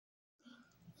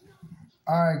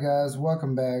Alright guys,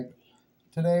 welcome back.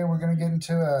 Today we're going to get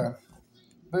into a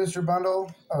booster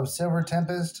bundle of Silver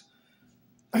Tempest.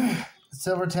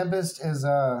 Silver Tempest is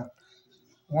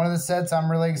one of the sets I'm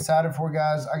really excited for,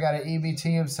 guys. I got an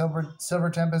EBT of Silver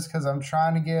Tempest because I'm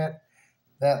trying to get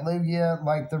that Lugia,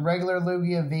 like the regular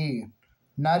Lugia V.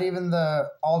 Not even the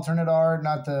alternate art,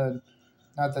 not the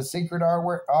secret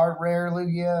art rare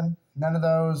Lugia. None of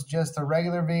those, just the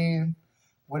regular V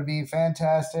would be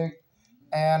fantastic.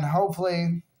 And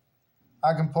hopefully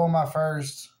I can pull my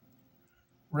first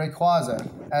Rayquaza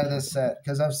out of this set,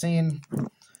 because I've seen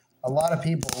a lot of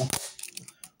people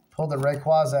pull the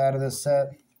Rayquaza out of this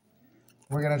set.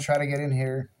 We're going to try to get in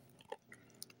here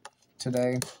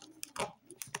today.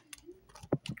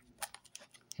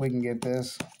 We can get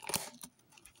this.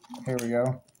 Here we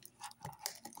go.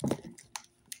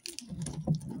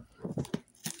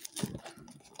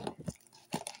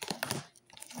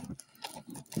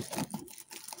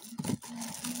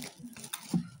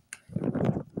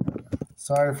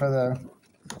 Sorry for the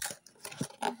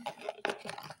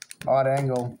odd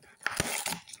angle.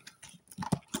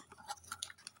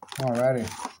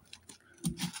 Alrighty.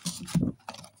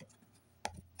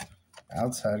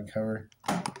 Outside cover.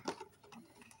 I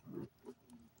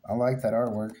like that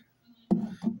artwork.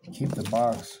 Keep the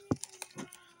box.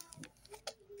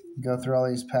 Go through all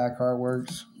these pack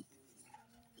artworks.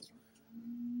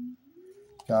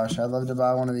 Gosh, I'd love to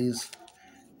buy one of these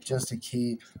just to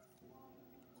keep.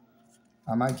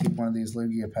 I might keep one of these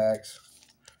Lugia packs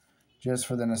just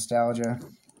for the nostalgia.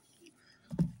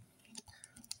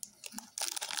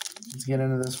 Let's get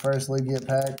into this first Lugia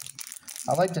pack.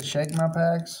 I like to shake my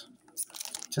packs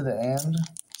to the end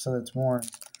so it's more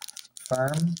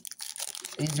firm.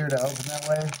 Easier to open that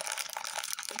way.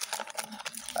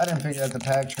 I didn't figure out the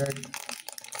pack trick.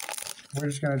 We're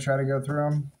just going to try to go through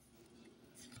them.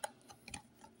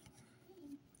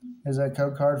 Here's that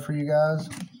code card for you guys.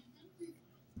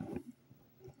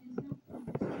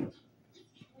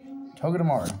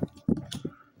 Togedemaru.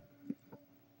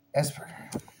 Esper.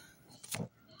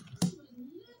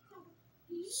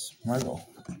 Smurgle.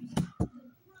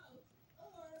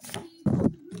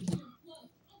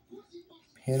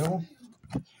 Piddle.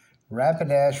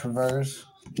 Rapidash Reverse.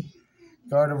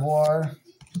 Gardevoir.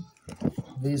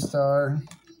 V-Star.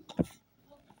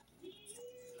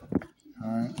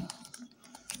 Alright.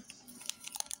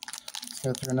 Let's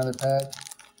go through another pack.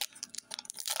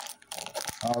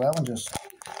 Oh, that one just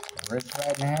ripped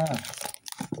right in half.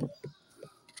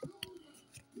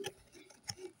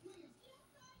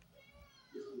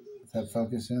 Let that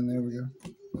focus in. There we go.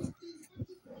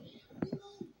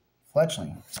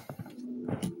 Fletchling.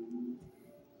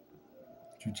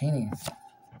 Dratini.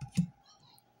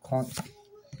 Clunk.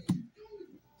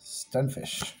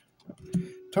 Stunfish.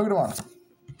 Togedemaru.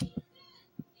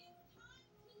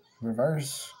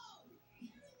 Reverse.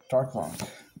 Darklunk.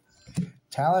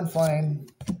 Talonflame.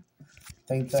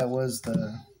 I think that was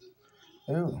the...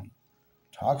 Ooh.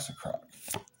 Toxicroc.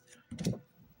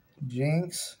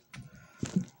 Jinx.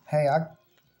 Hey, I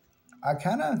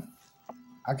kind of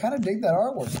dig that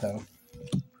artwork though.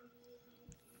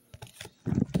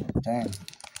 Dang.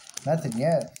 Nothing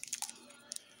yet.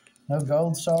 No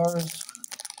gold stars.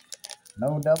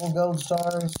 No double gold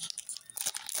stars.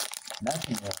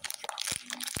 Nothing yet.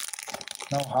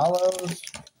 No hollows.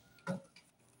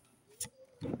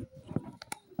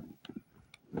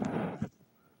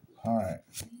 Alright.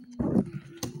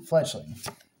 Fletchling.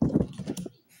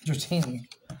 Dratini.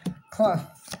 Clunk.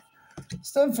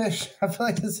 Stunfish. I feel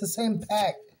like it's the same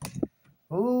pack.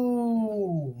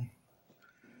 Ooh.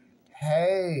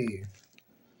 Hey.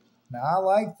 Now I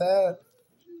like that.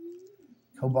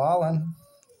 Cobalin.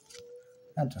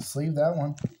 I have to sleeve that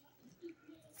one.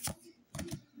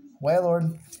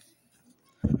 Wailord.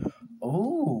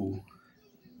 Ooh.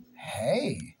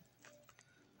 Hey.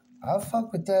 I'll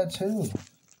fuck with that too.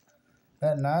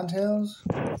 That Ninetales.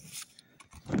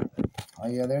 Oh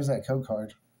yeah, there's that code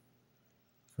card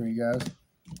for you guys.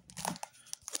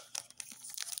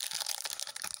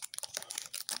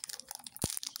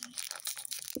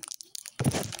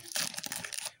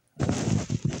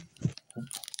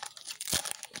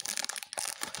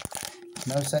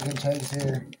 No second takes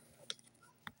here.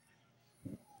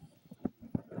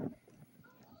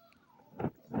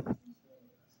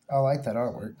 I like that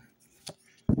artwork.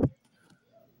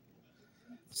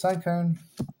 Cyclone.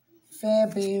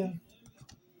 Fampy.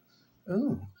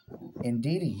 Ooh.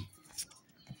 Indeedee.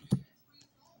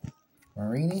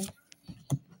 Marini.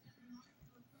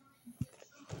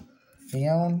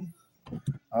 Fiona.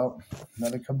 Oh,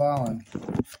 another Cabalin.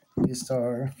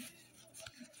 V-Star.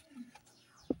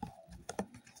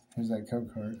 Here's that code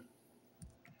card.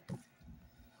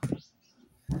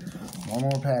 One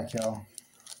more pack, y'all.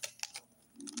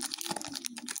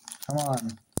 Come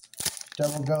on.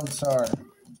 Double gold star.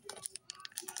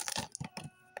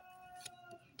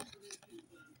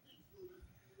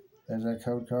 There's that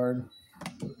code card.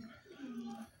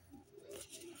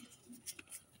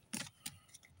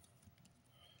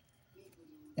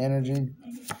 Energy.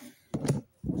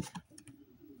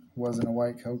 Wasn't a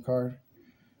white code card.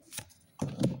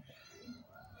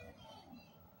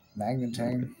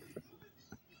 Magnetane.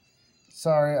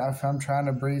 Sorry if I'm trying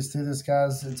to breeze through this,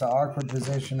 guys. It's an awkward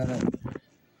position, and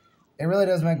it really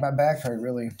does make my back hurt,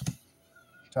 really,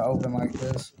 to open like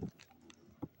this.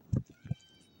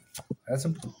 That's a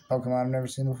Pokemon I've never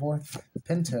seen before.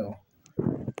 Pintail.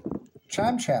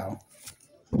 Chimchow.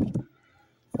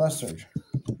 Boster.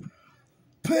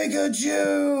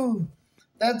 Pikachu!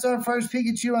 That's our first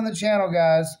Pikachu on the channel,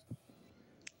 guys.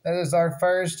 That is our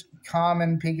first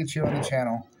common Pikachu on the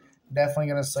channel. Definitely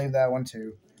going to save that one,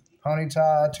 too.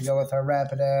 Ponyta to go with our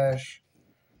Rapidash.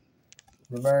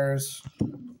 Reverse.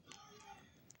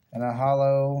 And a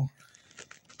holo.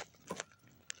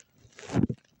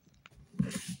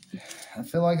 I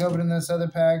feel like opening this other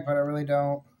pack, but I really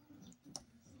don't.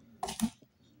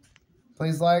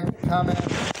 Please like, comment,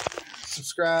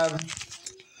 subscribe.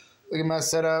 Look at my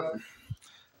setup.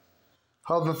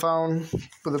 Hold the phone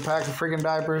with a pack of freaking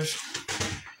diapers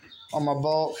on my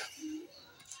bulk.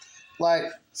 Like,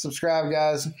 subscribe,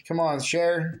 guys. Come on,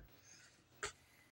 share.